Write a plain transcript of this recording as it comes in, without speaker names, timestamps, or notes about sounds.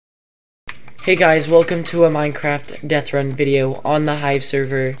Hey guys, welcome to a Minecraft Deathrun video on the Hive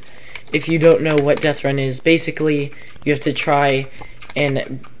server. If you don't know what Deathrun is, basically you have to try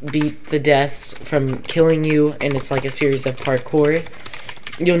and beat the deaths from killing you, and it's like a series of parkour.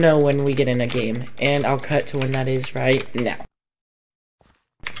 You'll know when we get in a game, and I'll cut to when that is right now.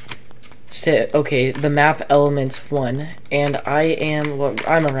 So, okay, the map elements 1, and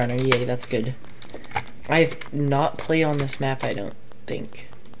I'm a runner, yay, that's good. I've not played on this map, I don't think.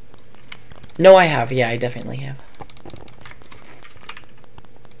 No, I have. Yeah, I definitely have.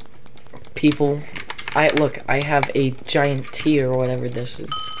 People, I have a giant T or whatever this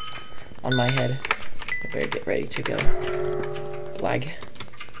is on my head. I better get ready to go. Lag.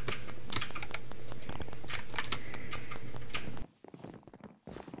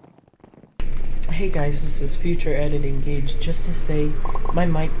 Hey guys, this is Future Editing Gauge. Just to say, my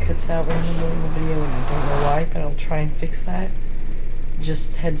mic cuts out randomly in the video and I don't know why, but I'll try and fix that.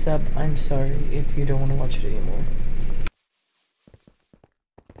 Just heads up, I'm sorry if you don't want to watch it anymore.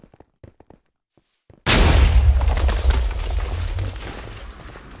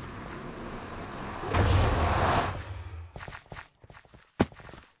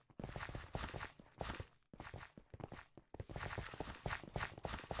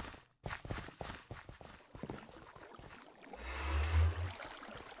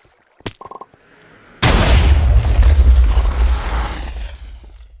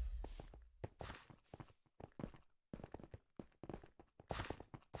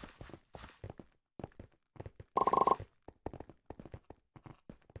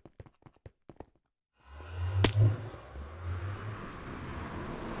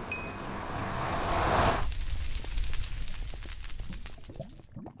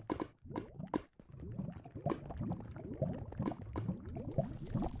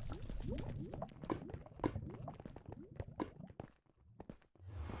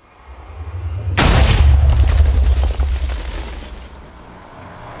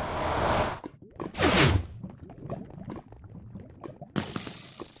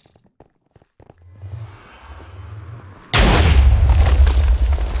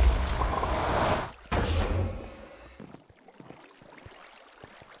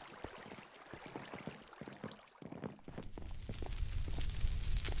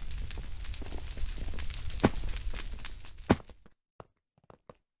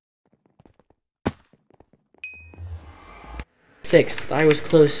 Sixth, I was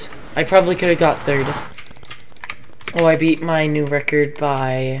close. I probably could have got third. Oh, I beat my new record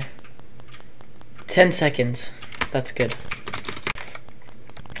by 10 seconds. That's good.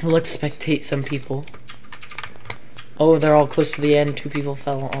 Let's spectate some people. Oh, they're all close to the end. 2 people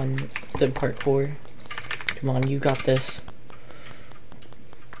fell on the parkour. Come on, you got this.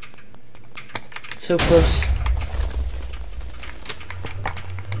 So close.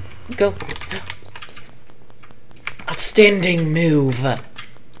 Go. Outstanding move.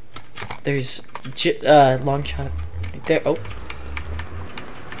 There's LongShot right there. Oh.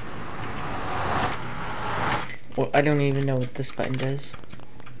 Well, I don't even know what this button does.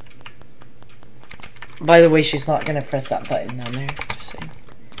 By the way, she's not gonna press that button down there. Just saying.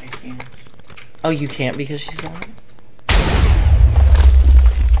 I can't. Oh, you can't because she's on.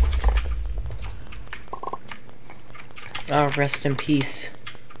 Oh, rest in peace.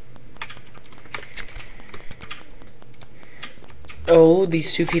 Oh,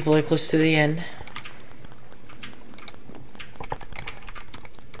 these 2 people are close to the end.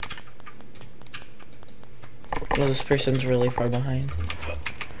 Well, this person's really far behind.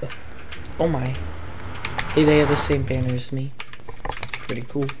 Oh my. Hey, they have the same banner as me. Pretty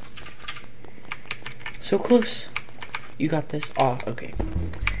cool. So close. You got this. Oh, okay.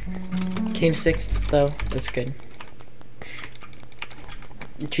 Came 6th, though. That's good.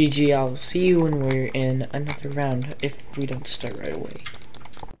 GG, I'll see you when we're in another round, if we don't start right away.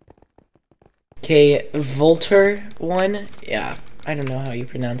 Okay, Volter 1? Yeah, I don't know how you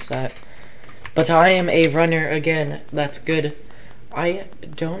pronounce that. But I am a runner again, that's good. I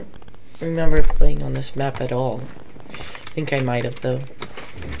don't remember playing on this map at all. I think I might have, though.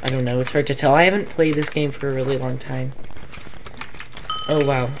 I don't know, it's hard to tell. I haven't played this game for a really long time. Oh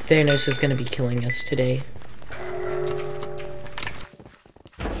wow, Thanos is gonna be killing us today.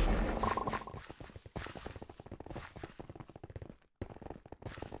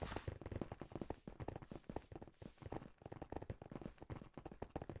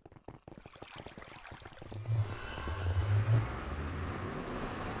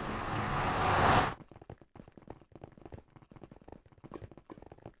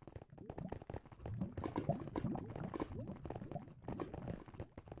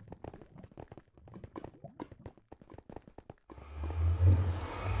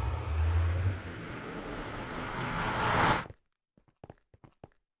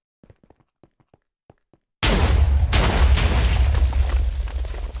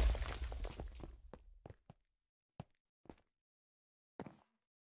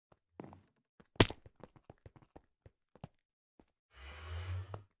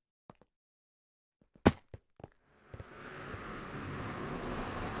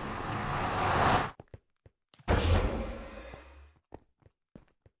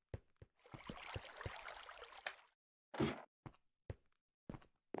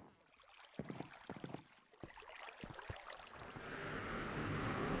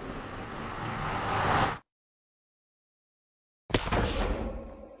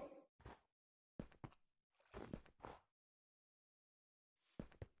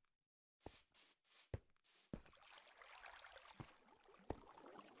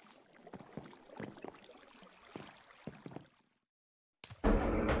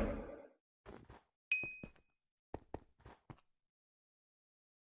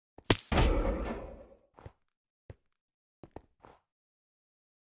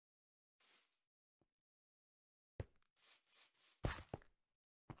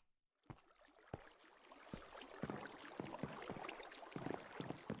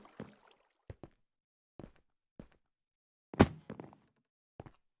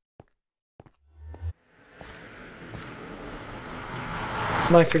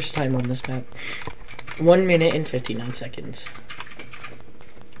 My first time on this map. 1 minute and 59 seconds.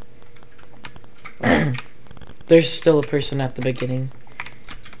 There's still a person at the beginning.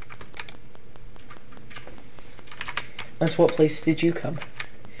 That's what place did you come?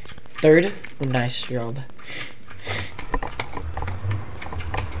 Third? Nice job.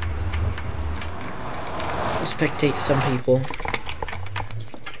 Spectate some people.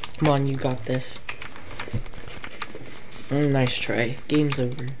 Come on, you got this. Nice try. Game's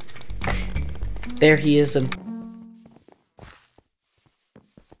over. There he is.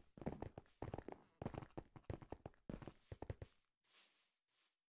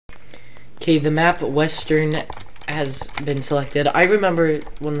 Okay, the map Western has been selected. I remember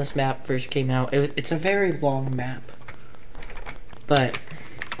when this map first came out. It's a very long map. But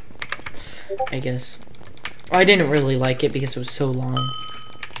I guess I didn't really like it because it was so long.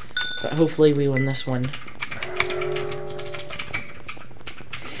 But hopefully we win this one.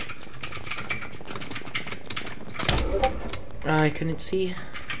 I couldn't see.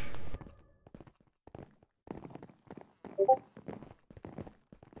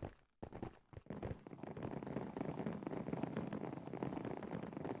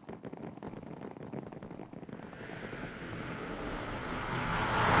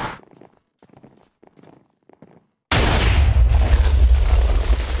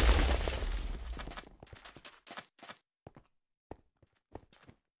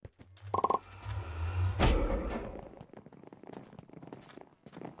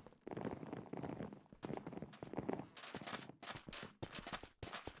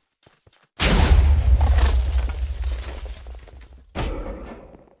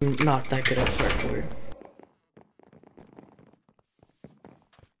 Not that good at parkour.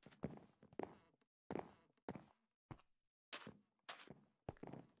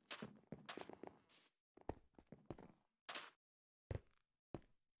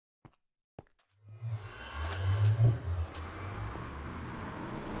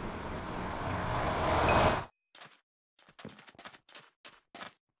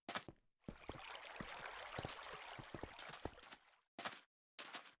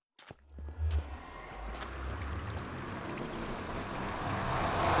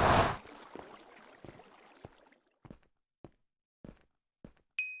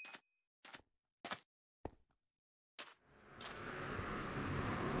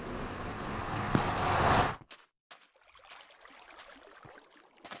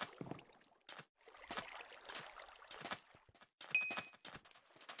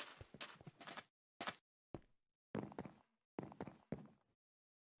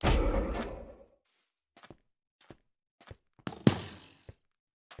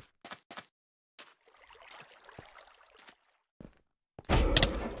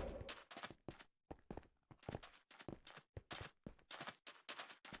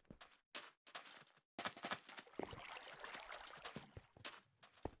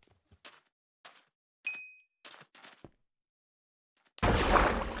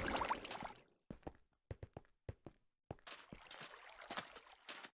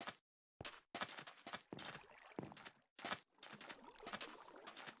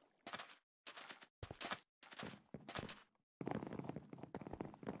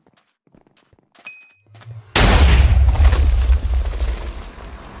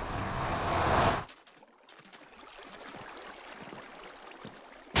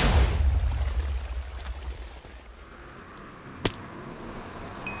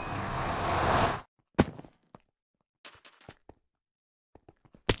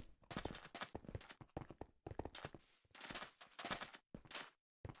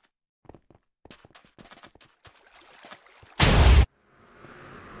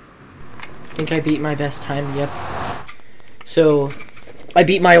 I think I beat my best time, yep. So, I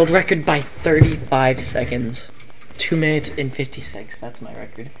beat my old record by 35 seconds. 2 minutes and 56, that's my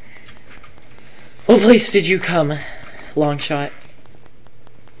record. What place did you come? LongShot.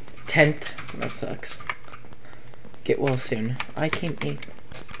 10th? That sucks. Get well soon. I came 8th.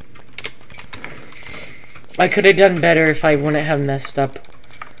 I could have done better if I wouldn't have messed up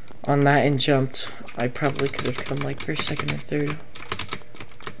on that and jumped. I probably could have come like first, second, or third.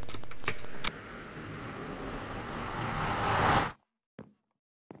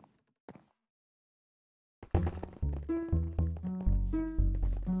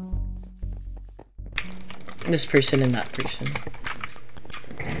 This person and that person.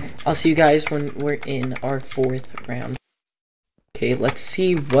 I'll see you guys when we're in our 4th round. Okay, let's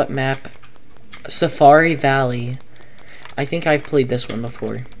see what map. Safari Valley. I think I've played this one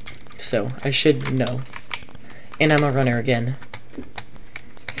before, so I should know. And I'm a runner again.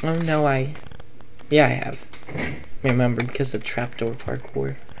 Oh no, yeah, I have. remember because of trapdoor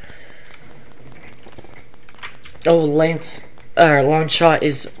parkour. Oh, LongShot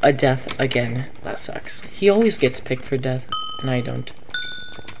is a death again. That sucks. He always gets picked for death, and I don't.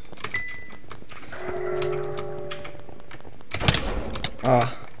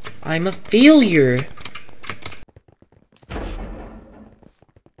 Ah, I'm a failure.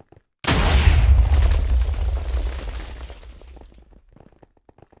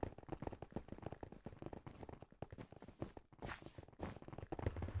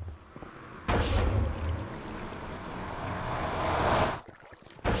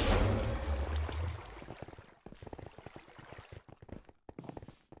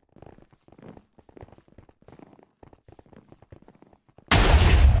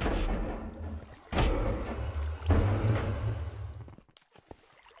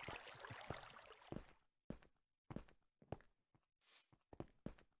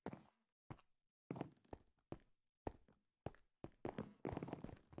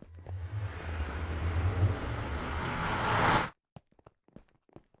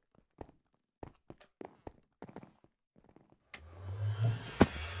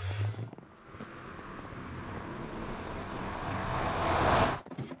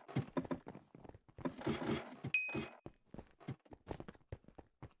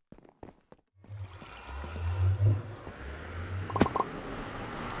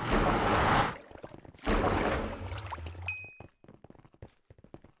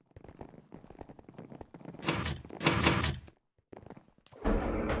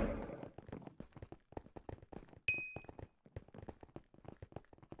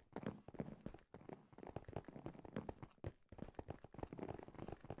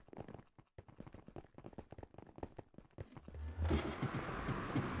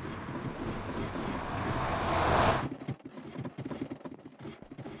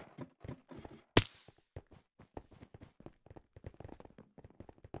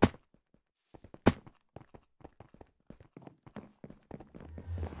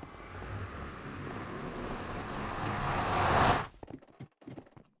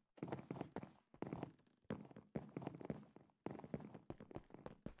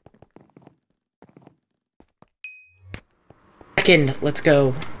 Second, let's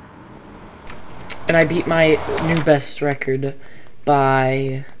go. And I beat my new best record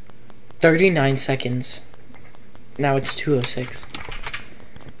by 39 seconds. Now it's 2:06.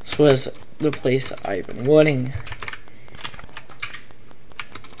 This was the place I've been wanting.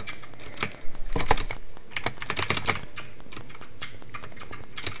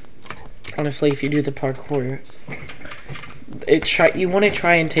 Honestly, if you do the parkour, you want to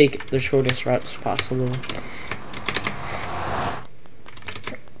try and take the shortest routes possible.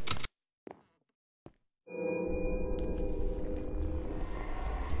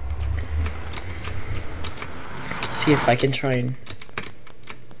 See if I can try and...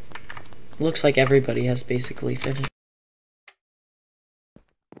 Looks like everybody has basically finished.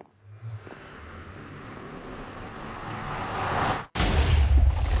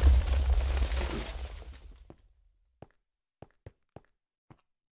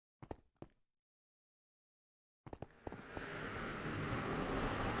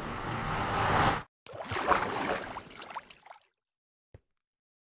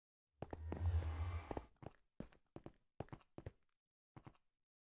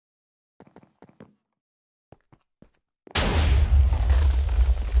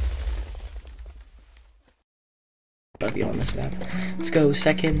 I'll be on this map. Let's go,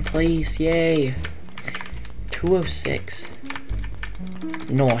 second place, yay! 2:06.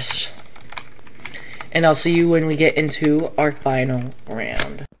 Nice. And I'll see you when we get into our final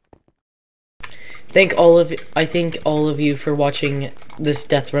round. I thank all of you for watching this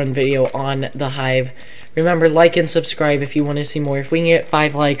Deathrun video on the Hive. Remember, like and subscribe if you want to see more. If we can get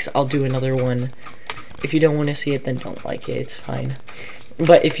 5 likes, I'll do another one. If you don't want to see it, then don't like it, it's fine.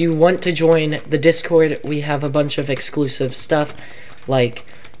 But if you want to join the Discord, we have a bunch of exclusive stuff, like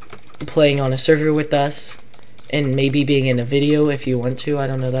playing on a server with us, and maybe being in a video if you want to. I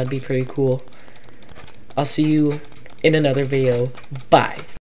don't know, that'd be pretty cool. I'll see you in another video. Bye.